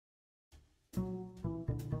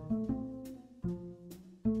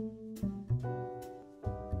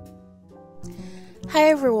Hi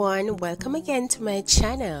everyone, welcome again to my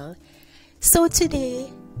channel. So today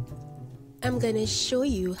I'm gonna show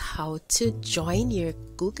you how to join your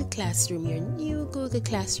Google Classroom, your new Google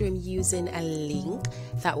Classroom, using a link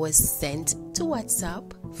that was sent to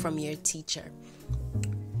WhatsApp from your teacher.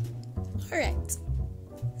 Alright,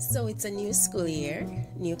 so it's a new school year,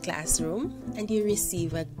 new classroom, and you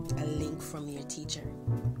receive a link from your teacher.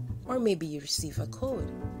 Or maybe you receive a code.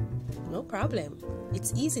 No problem.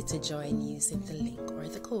 It's easy to join using the link or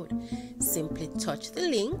the code. Simply touch the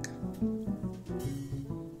link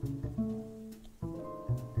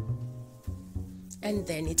and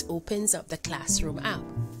then it opens up the Classroom app.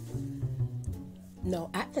 Now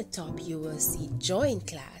at the top you will see Join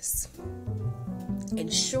Class.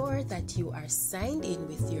 Ensure that you are signed in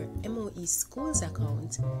with your MOE Schools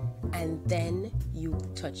account, and then you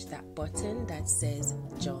touch that button that says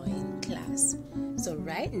Join Class. So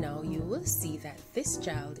right now you will see that this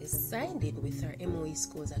child is signed in with her MOE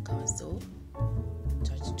Schools account. So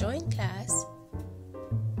touch Join Class,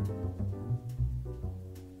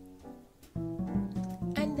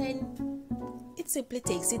 and then it simply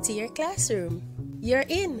takes you to your classroom. You're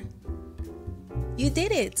in. You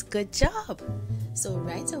did it. Good job. So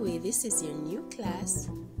right away, this is your new class,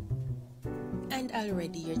 and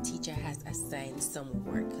already your teacher has assigned some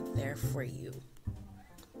work there for you.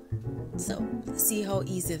 So see how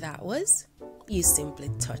easy that was? You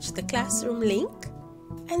simply touch the classroom link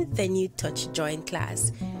and then you touch Join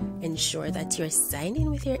Class. Ensure that you're signed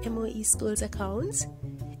in with your MOE Schools account.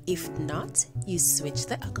 If not, you switch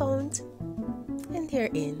the account and you're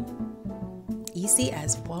in. Easy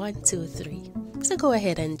as 1, 2, 3. So go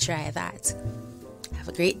ahead and try that. Have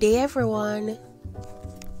a great day, everyone.